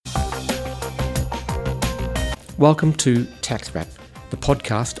Welcome to Tax Wrap, the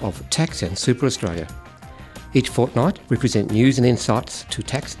podcast of Tax and Super Australia. Each fortnight, we present news and insights to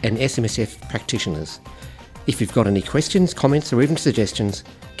tax and SMSF practitioners. If you've got any questions, comments or even suggestions,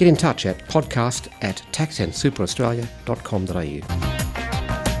 get in touch at podcast@taxandsuperaustralia.com.au.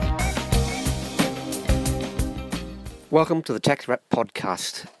 Welcome to the Tax Wrap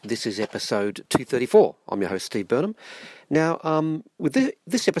podcast. This is episode 234. I'm your host, Steve Burnham. Now, with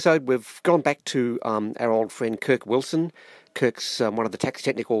this episode, we've gone back to our old friend Kirk Wilson. Kirk's one of the tax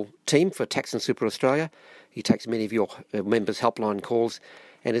technical team for Tax and Super Australia. He takes many of your members' helpline calls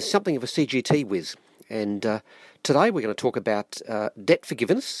and is something of a CGT whiz. And today we're going to talk about debt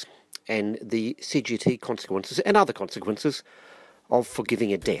forgiveness and the CGT consequences and other consequences of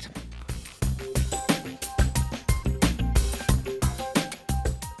forgiving a debt.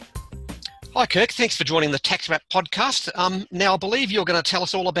 Hi Kirk, thanks for joining the Tax Wrap podcast. Now I believe you're going to tell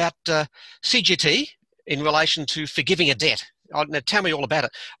us all about CGT in relation to forgiving a debt. Now tell me all about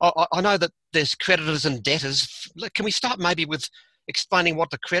it. I know that there's creditors and debtors. Can we start maybe with explaining what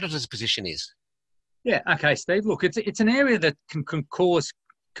the creditor's position is? Yeah, okay, Steve. Look, it's an area that can cause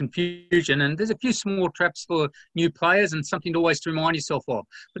confusion, and there's a few small traps for new players and something to always to remind yourself of.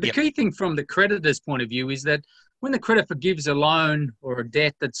 But the key thing from the creditor's point of view is that when the creditor forgives a loan or a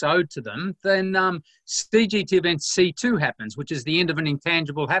debt that's owed to them, then CGT event C2 happens, which is the end of an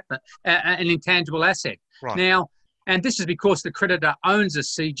intangible asset. Right. Now, and this is because the creditor owns a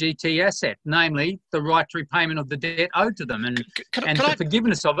CGT asset, namely the right to repayment of the debt owed to them, and the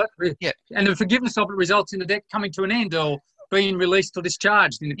forgiveness of it. Yeah. And the forgiveness of it results in the debt coming to an end or being released or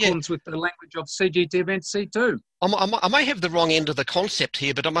discharged in accordance with the language of CGT event C2. I may have the wrong end of the concept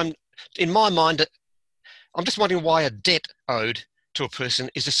here, but in my mind, I'm just wondering why a debt owed to a person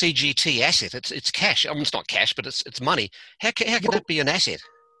is a CGT asset. It's cash. It's not cash, but it's money. How can that be an asset?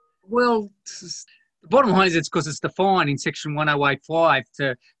 Well, the bottom line is it's because it's defined in Section 1085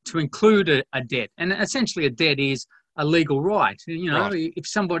 to include a debt. And essentially a debt is a legal right. Right. If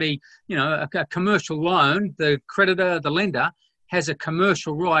somebody, a commercial loan, the creditor, the lender, has a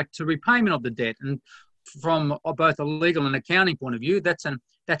commercial right to repayment of the debt. And from both a legal and accounting point of view, that's an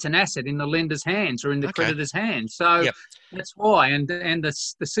asset in the lender's hands or in the creditor's hands. So that's why. And the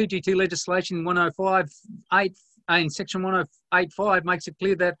CGT legislation 105.8 in Section 1085 makes it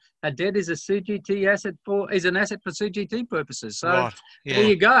clear that a debt is an asset for CGT purposes. So there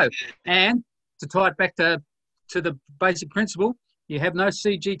you go. And to tie it back to the basic principle, you have no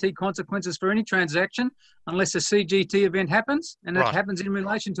CGT consequences for any transaction unless a CGT event happens, and it happens in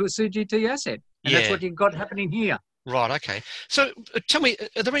relation to a CGT asset. And that's what you've got happening here. Right, okay. So tell me,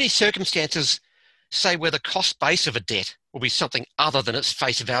 are there any circumstances, say, where the cost base of a debt will be something other than its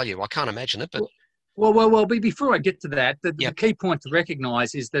face value? I can't imagine it, but... Well, before I get to that, the key point to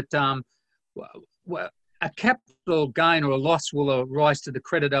recognise is that a capital gain or a loss will arise to the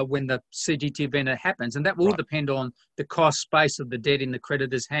creditor when the CGT event happens, and that will depend on the cost base of the debt in the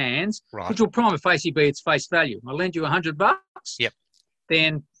creditor's hands, which will prima facie be its face value. I lend you $100,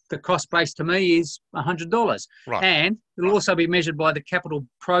 then the cost base to me is $100. Right. And it'll also be measured by the capital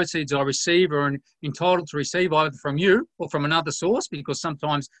proceeds I receive or entitled to receive either from you or from another source, because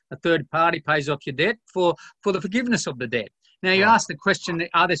sometimes a third party pays off your debt for the forgiveness of the debt. Now, you asked the question,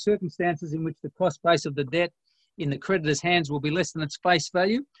 are there circumstances in which the cost base of the debt in the creditor's hands will be less than its face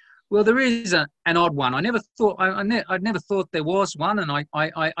value? Well, there is an odd one. I'd never thought there was one, and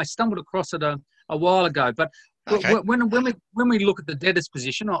I stumbled across it a while ago. But when we look at the debtor's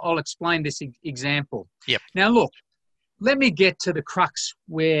position, I'll explain this example. Yep. Now, look, let me get to the crux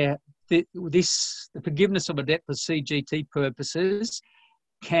where the forgiveness of a debt for CGT purposes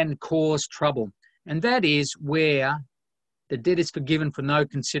can cause trouble, and that is where the debt is forgiven for no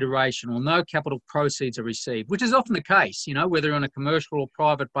consideration or no capital proceeds are received, which is often the case, whether on a commercial or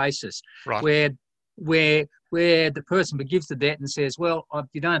private basis, where the person forgives the debt and says, well,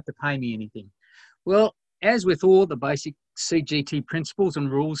 you don't have to pay me anything. Well, as with all the basic CGT principles and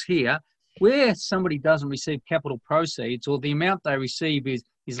rules here, where somebody doesn't receive capital proceeds or the amount they receive is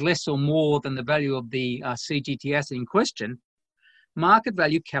less or more than the value of the CGT asset in question, market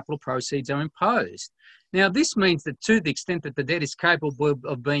value capital proceeds are imposed. Now, this means that to the extent that the debt is capable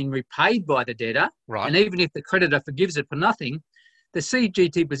of being repaid by the debtor, and even if the creditor forgives it for nothing, the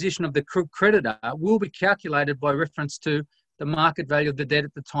CGT position of the creditor will be calculated by reference to the market value of the debt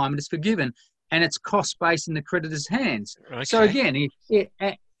at the time it is forgiven, and its cost base in the creditor's hands. Okay. So again, if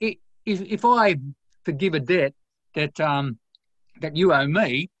I forgive a debt that you owe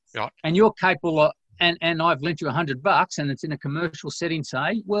me, and you're capable of, and I've lent you $100 and it's in a commercial setting,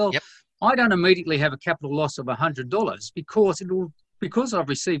 say, I don't immediately have a capital loss of $100 because I've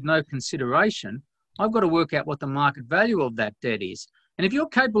received no consideration. I've got to work out what the market value of that debt is. And if you're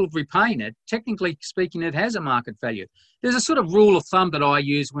capable of repaying it, technically speaking, it has a market value. There's a sort of rule of thumb that I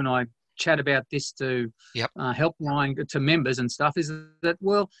use when I chat about this to helpline to members and stuff, is that,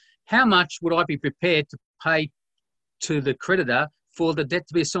 well, how much would I be prepared to pay to the creditor for the debt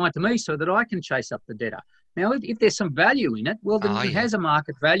to be assigned to me so that I can chase up the debtor? Now, if there's some value in it, well, then it has a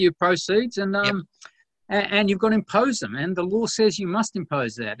market value, proceeds, and you've got to impose them. And the law says you must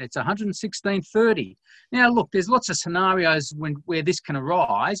impose that. It's 116.30. Now, look, there's lots of scenarios where this can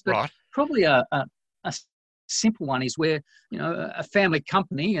arise, but probably a simple one is where, a family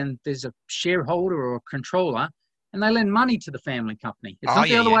company and there's a shareholder or a controller, and they lend money to the family company. It's not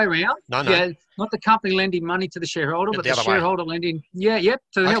the other way around. No. Yeah, not the company lending money to the shareholder, but the shareholder lending, to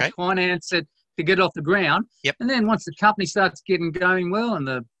help finance it, to get it off the ground. Yep. And then once the company starts going well and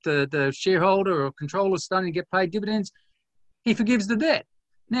the shareholder or controller is starting to get paid dividends, he forgives the debt.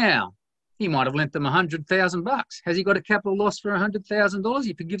 Now, he might have lent them $100,000. Has he got a capital loss for $100,000?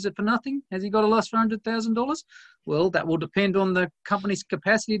 He forgives it for nothing. Has he got a loss for $100,000? Well, that will depend on the company's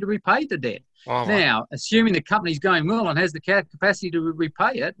capacity to repay the debt. Now, assuming the company's going well and has the capacity to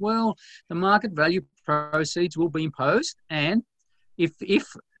repay it, well, the market value proceeds will be imposed. And if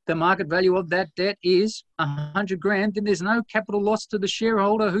the market value of that debt is $100,000, then there's no capital loss to the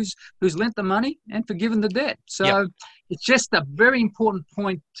shareholder who's lent the money and forgiven the debt. So it's just a very important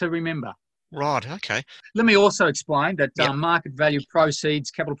point to remember. Right, okay. Let me also explain that market value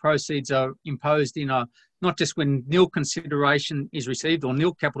proceeds, capital proceeds are imposed in not just when nil consideration is received or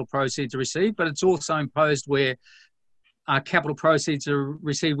nil capital proceeds are received, but it's also imposed where capital proceeds are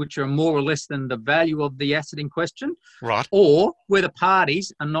received which are more or less than the value of the asset in question. Right. Or where the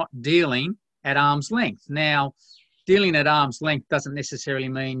parties are not dealing at arm's length. Now, dealing at arm's length doesn't necessarily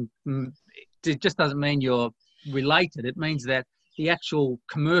mean, it just doesn't mean you're related. It means that the actual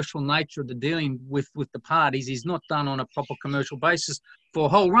commercial nature of the dealing with the parties is not done on a proper commercial basis for a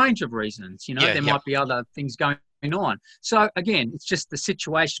whole range of reasons. There might be other things going on. So again, it's just the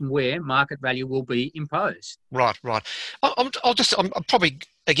situation where market value will be imposed. Right. I'm probably,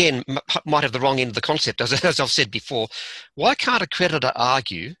 again, might have the wrong end of the concept, as I've said before. Why can't a creditor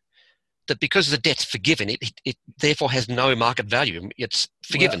argue that because the debt's forgiven, it therefore has no market value? It's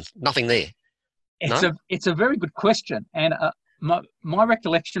forgiven, nothing there. It's a very good question. And my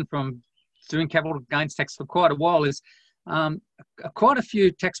recollection from doing capital gains tax for quite a while is quite a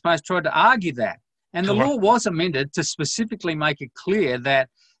few taxpayers tried to argue that. And the law was amended to specifically make it clear that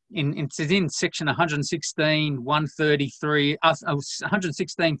in section 116.133,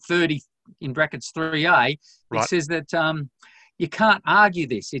 116.30 in brackets 3A, it says that you can't argue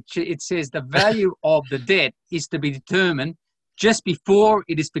this. It says the value of the debt is to be determined just before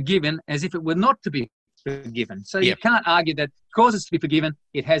it is forgiven, as if it were not to be forgiven. So you can't argue that because it's to be forgiven,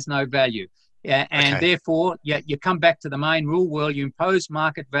 it has no value. Therefore, you come back to the main rule. Well, you impose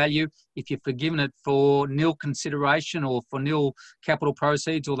market value if you've forgiven it for nil consideration or for nil capital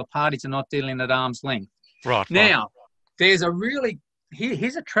proceeds, or the parties are not dealing at arm's length. Right. Now, there's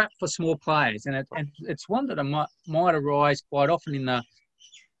here's a trap for small players, and it's one that might arise quite often in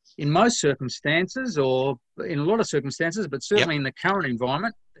most circumstances, or in a lot of circumstances, but certainly in the current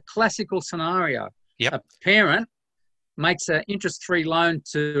environment. The classical scenario: a parent makes an interest-free loan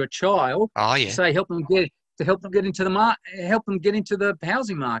to a child, say help them get into the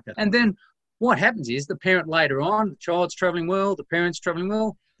housing market. And then what happens is the parent later on, the child's travelling well, the parent's travelling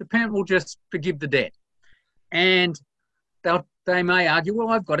well, the parent will just forgive the debt, and they may argue, well,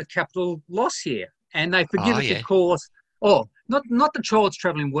 I've got a capital loss here, and they forgive it because, not the child's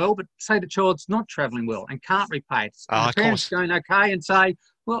travelling well, but say the child's not travelling well and can't repay it. And the parent's going okay and say,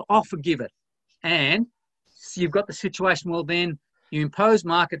 well, I'll forgive it, and so you've got the situation, well, then you impose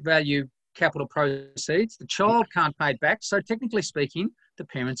market value capital proceeds. The child can't pay it back. So technically speaking, the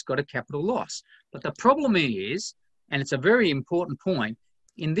parent's got a capital loss. But the problem is, and it's a very important point,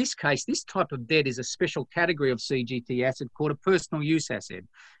 in this case, this type of debt is a special category of CGT asset called a personal use asset.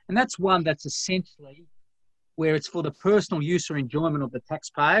 And that's one that's essentially where it's for the personal use or enjoyment of the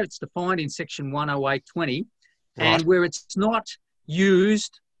taxpayer. It's defined in section 108.20, and where it's not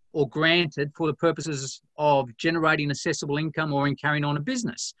used or granted for the purposes of generating assessable income or in carrying on a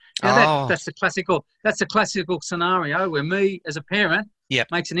business. Now that's the classical scenario where me as a parent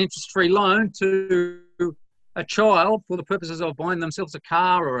makes an interest-free loan to a child for the purposes of buying themselves a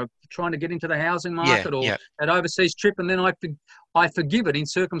car or trying to get into the housing market or an overseas trip, and then I forgive it in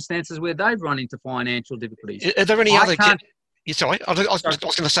circumstances where they've run into financial difficulties. Are there any other? Sorry, I was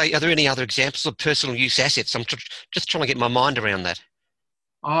going to say, are there any other examples of personal use assets? I'm just trying to get my mind around that.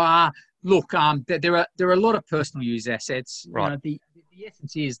 Look, there are a lot of personal use assets. Right. You know, the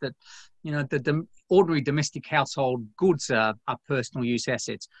essence is that, you know, the ordinary domestic household goods are personal use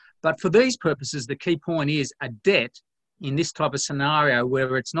assets. But for these purposes, the key point is a debt in this type of scenario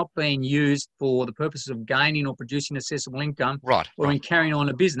where it's not being used for the purposes of gaining or producing assessable income, Right. or in carrying on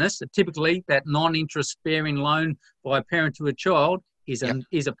a business. Typically, that non-interest bearing loan by a parent to a child is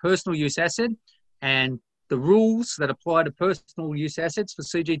a personal use asset, and the rules that apply to personal use assets for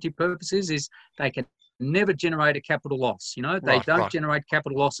CGT purposes is they can never generate a capital loss. You know, they don't generate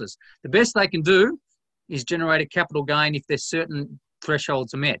capital losses. The best they can do is generate a capital gain if there's certain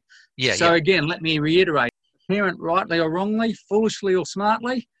thresholds are met. Again, let me reiterate: parent, rightly or wrongly, foolishly or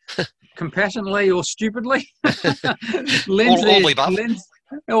smartly, compassionately or stupidly, lends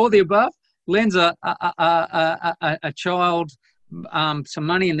all the above, lends a child some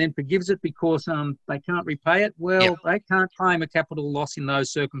money and then forgives it because they can't repay it. Well, they can't claim a capital loss in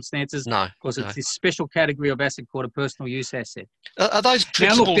those circumstances. No, because it's this special category of asset called a personal use asset. Are those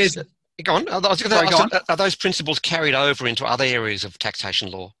principles? Now, look, go on. Are those principles carried over into other areas of taxation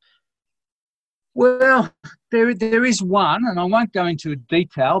law? Well, there is one, and I won't go into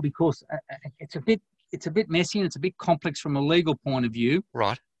detail because it's a bit messy and it's a bit complex from a legal point of view.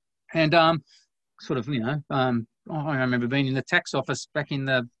 Right. And I remember being in the tax office back in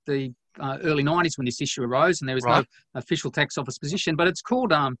the early 90s when this issue arose, and there was no official tax office position, but it's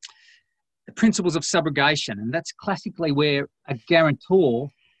called the principles of subrogation, and that's classically where a guarantor,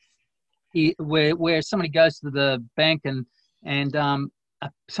 where somebody goes to the bank and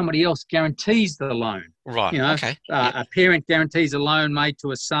somebody else guarantees the loan. Right. You know, okay. A parent guarantees a loan made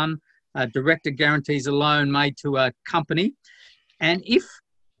to a son, a director guarantees a loan made to a company, and if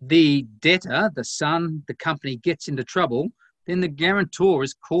the debtor, the son, the company gets into trouble, then the guarantor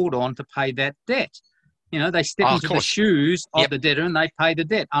is called on to pay that debt. You know, they step into the shoes of the debtor and they pay the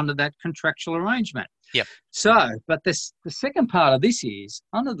debt under that contractual arrangement. Yep. So, but the second part of this is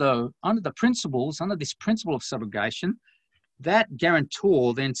under this principle of subrogation, that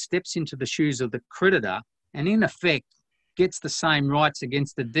guarantor then steps into the shoes of the creditor and in effect gets the same rights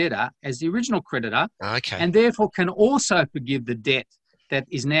against the debtor as the original creditor. Okay. And therefore can also forgive the debt that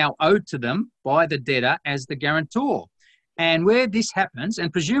is now owed to them by the debtor as the guarantor. And where this happens,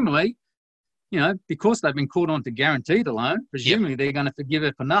 and presumably, you know, because they've been called on to guarantee the loan, presumably they're going to forgive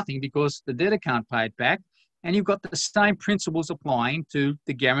it for nothing because the debtor can't pay it back. And you've got the same principles applying to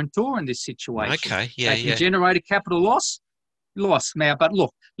the guarantor in this situation. Okay, They can generate a capital loss now. But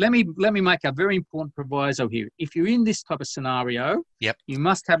look, let me make a very important proviso here. If you're in this type of scenario, you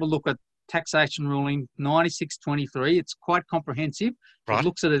must have a look at taxation ruling 9623. It's quite comprehensive. It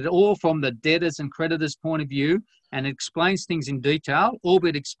looks at it all from the debtors and creditors point of view, and it explains things in detail,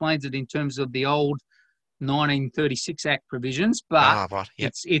 albeit explains it in terms of the old 1936 Act provisions. But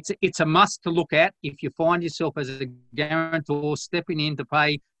it's a must to look at if you find yourself as a guarantor stepping in to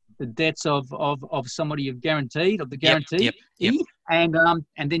pay the debts of somebody you've guaranteed, of the guarantee, and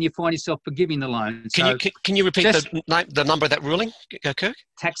then you find yourself forgiving the loan. Can you repeat the number of that ruling, Kirk?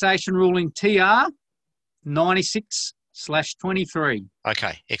 Taxation ruling TR 96/23.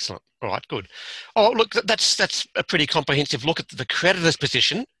 Okay, excellent. All right, good. Oh, look, that's a pretty comprehensive look at the creditor's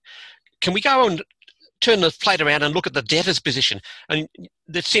position. Can we go and turn the plate around and look at the debtor's position? And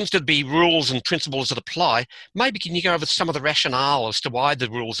there seems to be rules and principles that apply. Maybe can you go over some of the rationale as to why the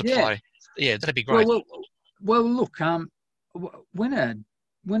rules apply? Yeah, that'd be great. Well, look, when a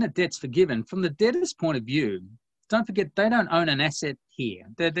debt's forgiven, from the debtor's point of view, don't forget they don't own an asset here.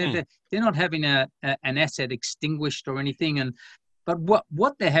 They're not having an asset extinguished or anything. But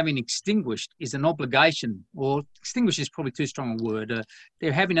what they're having extinguished is an obligation, or extinguished is probably too strong a word.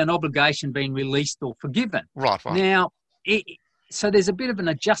 They're having an obligation being released or forgiven. Right. Now, so there's a bit of an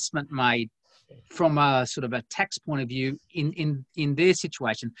adjustment made from a sort of a tax point of view in their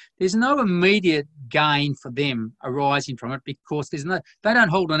situation. There's no immediate gain for them arising from it because they don't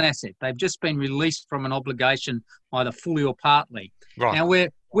hold an asset. They've just been released from an obligation either fully or partly. Right. Now, where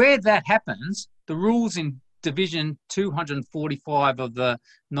that happens, the rules in Division 245 of the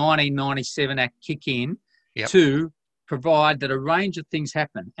 1997 Act kick in to provide that a range of things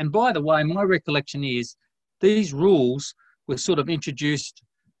happen. And by the way, my recollection is these rules were sort of introduced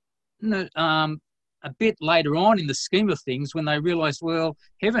a bit later on in the scheme of things when they realised, well,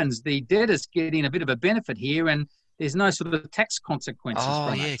 heavens, the debtor's getting a bit of a benefit here and there's no sort of tax consequences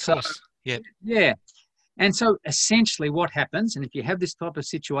from it. Of course. Yeah. And so essentially what happens, and if you have this type of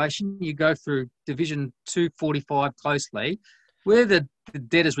situation, you go through Division 245 closely, where the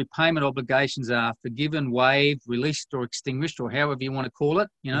debtor's repayment obligations are forgiven, waived, released or extinguished, or however you want to call it,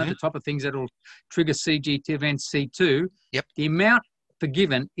 the type of things that will trigger CGT event C2, the amount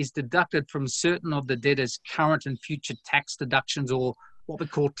forgiven is deducted from certain of the debtor's current and future tax deductions, or what we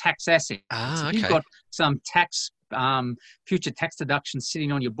call tax assets. If you've got some future tax deductions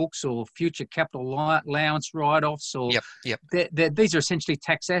sitting on your books, or future capital allowance write-offs, or these are essentially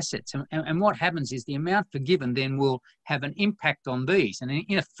tax assets. And what happens is the amount forgiven then will have an impact on these, and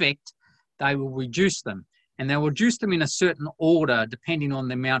in effect, they will reduce them. And they'll reduce them in a certain order depending on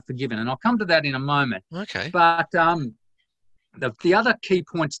the amount forgiven. And I'll come to that in a moment. Okay. But the other key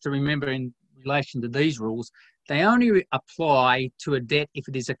points to remember in relation to these rules, they only apply to a debt if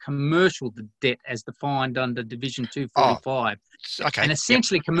it is a commercial debt as defined under Division 245. Okay. And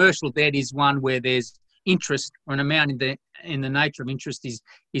essentially commercial debt is one where there's interest, or an amount in the nature of interest is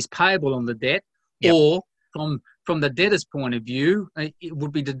payable on the debt, or from the debtor's point of view, it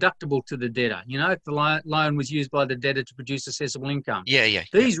would be deductible to the debtor. You know, if the loan was used by the debtor to produce assessable income.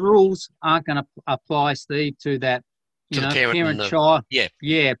 These rules aren't going to apply, Steve, to that, parent-child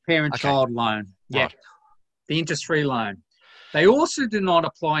loan. Right. The interest-free loan. They also do not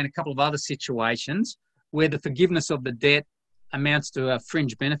apply in a couple of other situations where the forgiveness of the debt amounts to a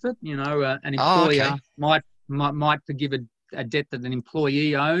fringe benefit. You know, an employer might forgive a debt that an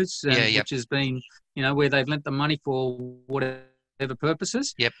employee owes, which has been, where they've lent the money for whatever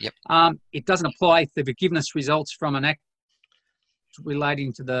purposes. It doesn't apply if the forgiveness results from an act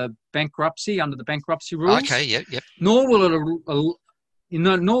relating to the bankruptcy under the bankruptcy rules. Nor will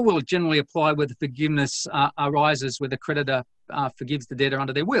it generally apply where the forgiveness arises where the creditor forgives the debtor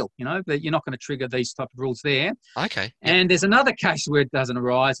under their will. But you're not going to trigger these type of rules there. And there's another case where it doesn't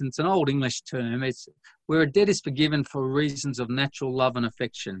arise, and it's an old English term. It's where a debt is forgiven for reasons of natural love and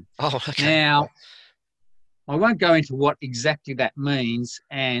affection. Now, I won't go into what exactly that means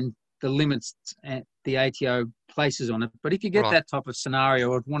and the limits the ATO places on it, but if you get that type of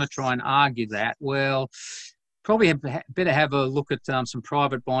scenario, I'd want to try and argue that, well, probably better have a look at some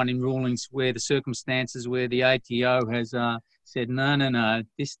private binding rulings where the circumstances where the ATO has said, no,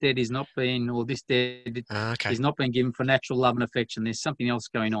 this debt is not being, or this debt is not being given for natural love and affection. There's something else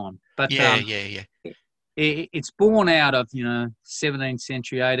going on. But it's born out of 17th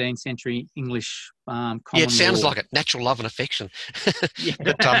century, 18th century English common it sounds law. like it. Natural love and affection.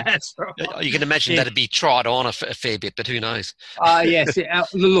 But, that's right. You can imagine that'd be tried on a fair bit, but who knows? Yes.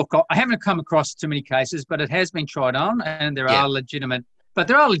 Look, I haven't come across too many cases, but it has been tried on, and there are legitimate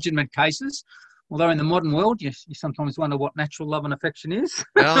cases. Although in the modern world, you sometimes wonder what natural love and affection is.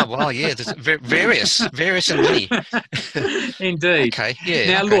 Oh, well, yeah, there's various and many. Indeed. Okay,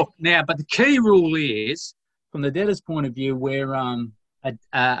 yeah. Now, but the key rule is, from the debtor's point of view, where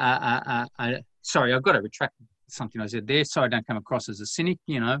sorry, I've got to retract something I said there, so I don't come across as a cynic.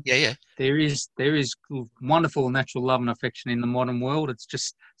 There is wonderful natural love and affection in the modern world. It's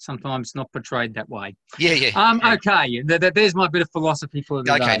just sometimes not portrayed that way. Okay, there's my bit of philosophy for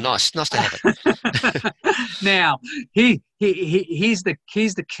the day. Okay, nice to have it. Now, here's the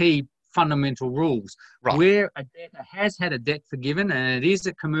key fundamental rules. Right. Where a debtor has had a debt forgiven and it is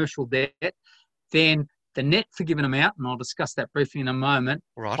a commercial debt, then the net forgiven amount, and I'll discuss that briefly in a moment,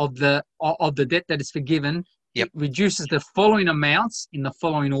 of the debt that is forgiven, it reduces the following amounts in the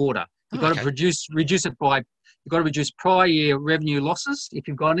following order. You've got to reduce it by, you've got to reduce prior year revenue losses if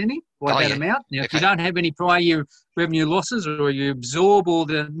you've got any by that amount. Now, if you don't have any prior year revenue losses, or you absorb all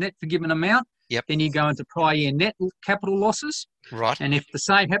the net forgiven amount, then you go into prior year net capital losses. Right. And if the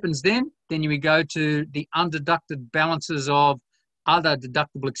same happens then you would go to the undeducted balances of other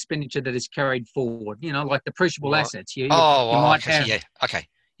deductible expenditure that is carried forward, like depreciable assets. You might have,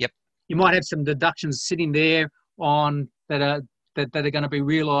 you might have some deductions sitting there on that are going to be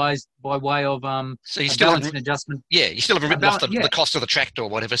realised by way of so you still balancing adjustment. Yeah, you still haven't written off the cost of the tractor or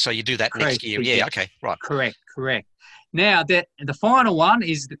whatever, so you do that next year. Yeah, okay, right. Correct. Now, the final one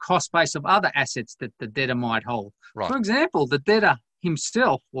is the cost base of other assets that the debtor might hold. Right. For example, the debtor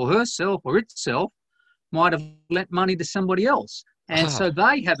himself or herself or itself might have lent money to somebody else. And so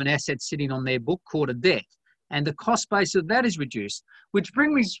they have an asset sitting on their book called a debt. And the cost base of that is reduced, which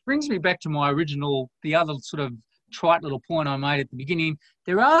brings me back to the other sort of trite little point I made at the beginning.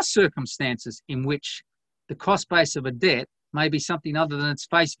 There are circumstances in which the cost base of a debt may be something other than its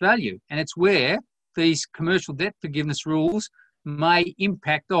face value. And it's where these commercial debt forgiveness rules may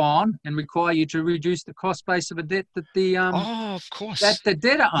impact on and require you to reduce the cost base of a debt that the of course that the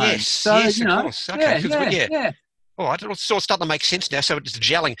debtor owns. Yes, so yes, of course. Okay, yeah. All right, it's sort of starting to make sense now. So it's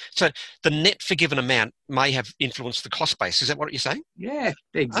gelling. So the net forgiven amount may have influenced the cost base. Is that what you're saying? Yeah,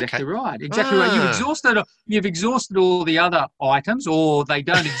 exactly right. Exactly right. You've exhausted all the other items, or they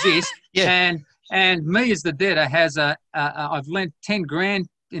don't exist. And me as the debtor has I've lent 10 grand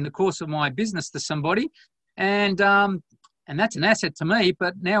in the course of my business to somebody, and and that's an asset to me.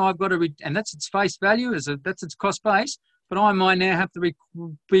 But now I've got to, and that's its face value, that's its cost base. But I might now have to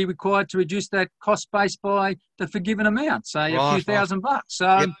be required to reduce that cost base by the forgiven amount, say a few $1,000.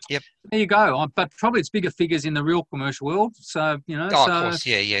 So yep. There you go. But probably it's bigger figures in the real commercial world. So, of course,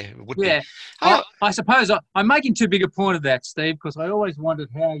 yeah, it would be. I suppose I'm making too big a point of that, Steve, because I always wondered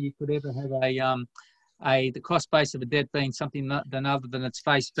how you could ever have the cost base of a debt being something other than its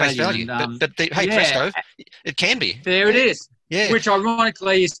face value. And, hey, presto, it can be. There it is. Yeah. Which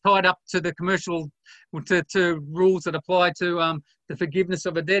ironically is tied up to the commercial, to rules that apply to the forgiveness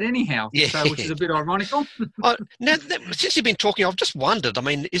of a debt anyhow. Yeah. So, which is a bit ironical. Now, since you've been talking, I've just wondered, I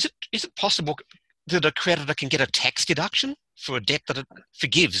mean, is it possible that a creditor can get a tax deduction for a debt that it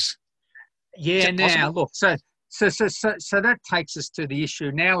forgives? Yeah, now, look, so that takes us to the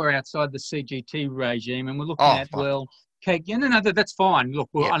issue. Now we're outside the CGT regime and we're looking at, fine. Well, okay, no, that's fine. Look,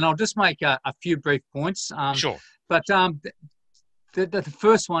 and I'll just make a few brief points. Sure. But the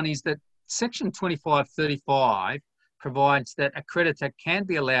first one is that Section 2535 provides that a creditor can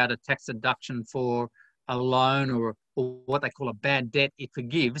be allowed a tax deduction for a loan or what they call a bad debt it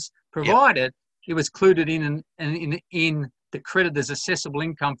forgives, provided it was included in the creditor's assessable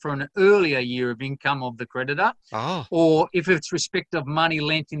income for an earlier year of income of the creditor, or if it's respect of money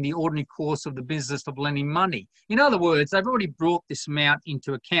lent in the ordinary course of the business of lending money. In other words, they've already brought this amount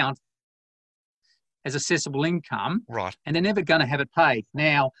into account as assessable income, right? And they're never going to have it paid.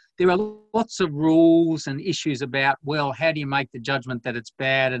 Now, there are lots of rules and issues about, well, how do you make the judgment that it's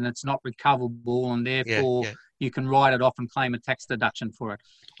bad and it's not recoverable and therefore you can write it off and claim a tax deduction for it.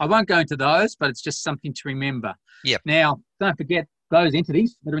 I won't go into those, but it's just something to remember. Yep. Now, don't forget those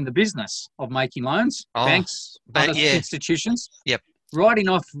entities that are in the business of making loans, banks, other institutions. Yep. Writing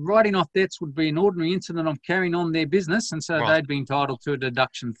off debts would be an ordinary incident of carrying on their business, and so they'd be entitled to a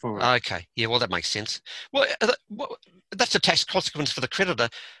deduction for it. Okay, yeah, well, that makes sense. Well, that's a tax consequence for the creditor.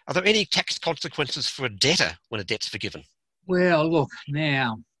 Are there any tax consequences for a debtor when a debt's forgiven? Well, look,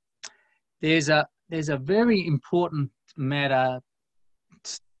 now there's a very important matter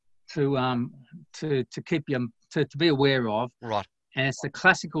to keep to be aware of, right? And it's the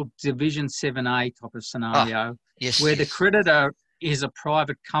classical Division 7A type of scenario, where the creditor is a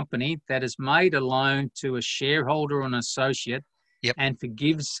private company that has made a loan to a shareholder or an associate and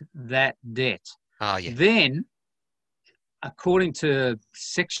forgives that debt. Then, according to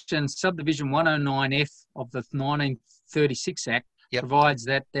Subdivision 109F of the 1936 Act, provides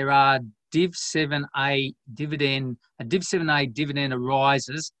that there are Div 7A dividend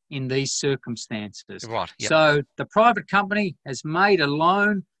arises in these circumstances. Right. Yep. So the private company has made a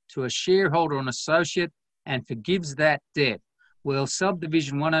loan to a shareholder or an associate and forgives that debt. Well,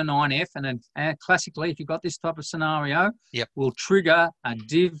 Subdivision 109F, and classically, if you've got this type of scenario, will trigger a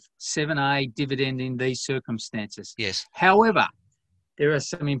Div 7A dividend in these circumstances. Yes. However, there are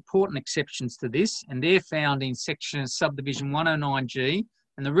some important exceptions to this, and they're found in Subdivision 109G.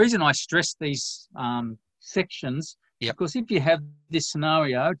 And the reason I stress these sections, because if you have this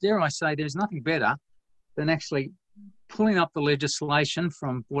scenario, dare I say, there's nothing better than actually pulling up the legislation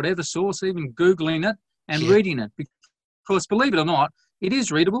from whatever source, even Googling it and reading it. Because believe it or not, it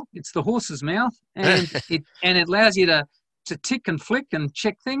is readable. It's the horse's mouth, and it allows you to tick and flick and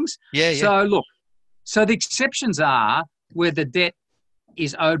check things. So look, so the exceptions are where the debt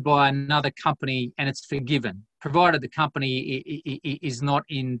is owed by another company and it's forgiven, provided the company is not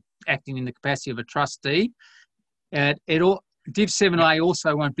acting in the capacity of a trustee. Div 7A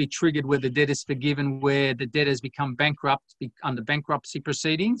also won't be triggered where the debt is forgiven, where the debt has become bankrupt under bankruptcy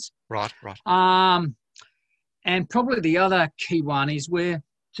proceedings. Right. And probably the other key one is where,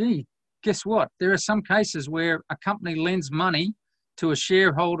 guess what? There are some cases where a company lends money to a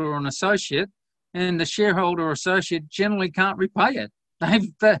shareholder or an associate, and the shareholder or associate generally can't repay it.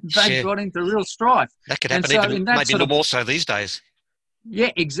 They've got into real strife. That could happen maybe more so these days. Yeah,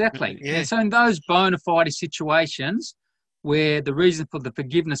 exactly. Yeah. And so in those bona fide situations where the reason for the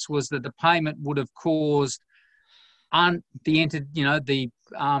forgiveness was that the payment would have caused the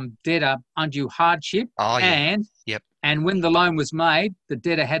debtor undue hardship, and when the loan was made, the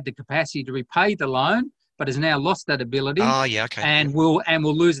debtor had the capacity to repay the loan, but has now lost that ability. And will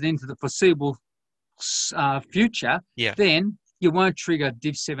lose it into the foreseeable future. Then you won't trigger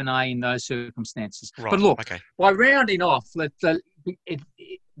Div 7A in those circumstances. Right. But look, by rounding off,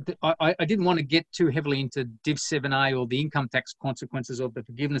 I didn't want to get too heavily into Div 7A or the income tax consequences of the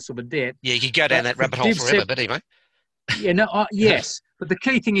forgiveness of a debt. Yeah, you could go down that rabbit hole forever, but anyway. Yes. But the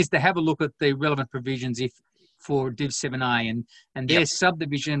key thing is to have a look at the relevant provisions for Div 7A, and there's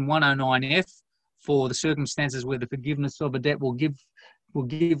Subdivision 109F for the circumstances where the forgiveness of a debt will give will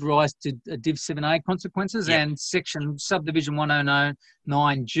give rise to Div 7A consequences and Section Subdivision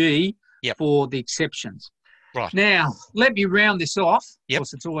 109G for the exceptions. Right. Now, let me round this off. Yep. Of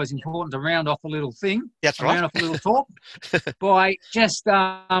course, it's always important to round off a little thing. That's right. Round off a little talk by just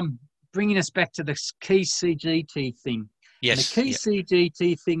bringing us back to the key CGT thing. Yes. And the key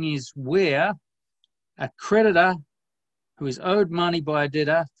CGT thing is where a creditor who is owed money by a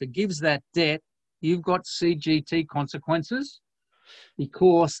debtor forgives that debt, you've got CGT consequences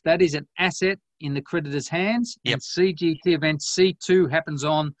because that is an asset in the creditor's hands. Yep. And CGT event C2 happens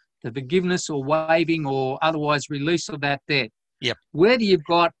on the forgiveness or waiving or otherwise release of that debt. Yep. Whether you've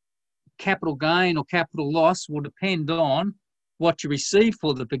got capital gain or capital loss will depend on what you receive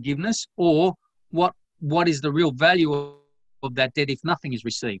for the forgiveness or what is the real value of that debt if nothing is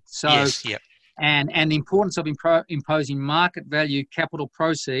received. So, yes, yep. And the importance of imposing market value capital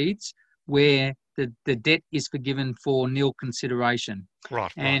proceeds where the debt is forgiven for nil consideration.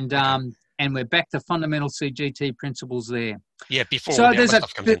 Right. And okay. And we're back to fundamental CGT principles there. Yeah, before so all the there's other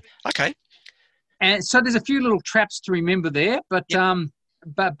stuff comes in. Okay. And so there's a few little traps to remember there, but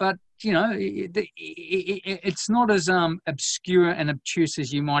but you know, it's not as obscure and obtuse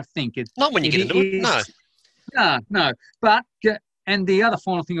as you might think. Not when you get into it. No. But and the other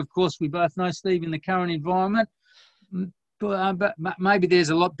final thing, of course, we both know, Steve, in the current environment. But maybe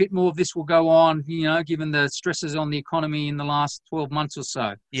there's a bit more of this will go on, you know, given the stresses on the economy in the last 12 months or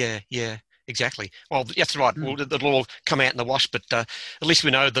so. Yeah, exactly. Well, that's right. Well, it'll all come out in the wash, but at least we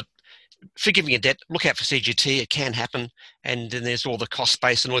know that forgiving a debt, look out for CGT. It can happen. And then there's all the cost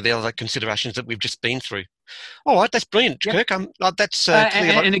base and all the other considerations that we've just been through. All right, that's brilliant, Kirk. That's clear.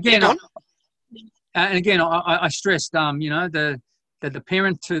 And again, I stressed, you know, the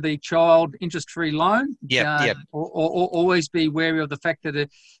parent to the child interest-free loan. Always be wary of the fact that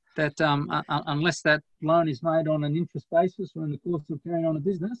unless that loan is made on an interest basis or in the course of carrying on a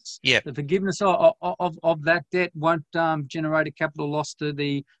business, the forgiveness of that debt won't generate a capital loss to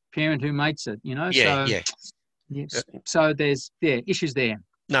the parent who makes it. You know. So there's issues there.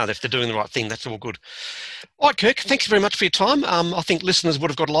 No, if they're doing the right thing, that's all good. All right, Kirk, thanks very much for your time. I think listeners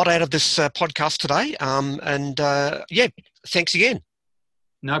would have got a lot out of this podcast today. Thanks again.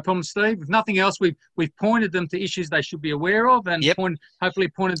 No problem, Steve. If nothing else, we've pointed them to issues they should be aware of and hopefully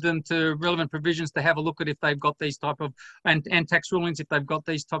pointed them to relevant provisions to have a look at if they've got these type of, and tax rulings if they've got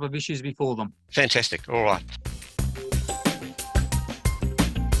these type of issues before them. Fantastic. All right.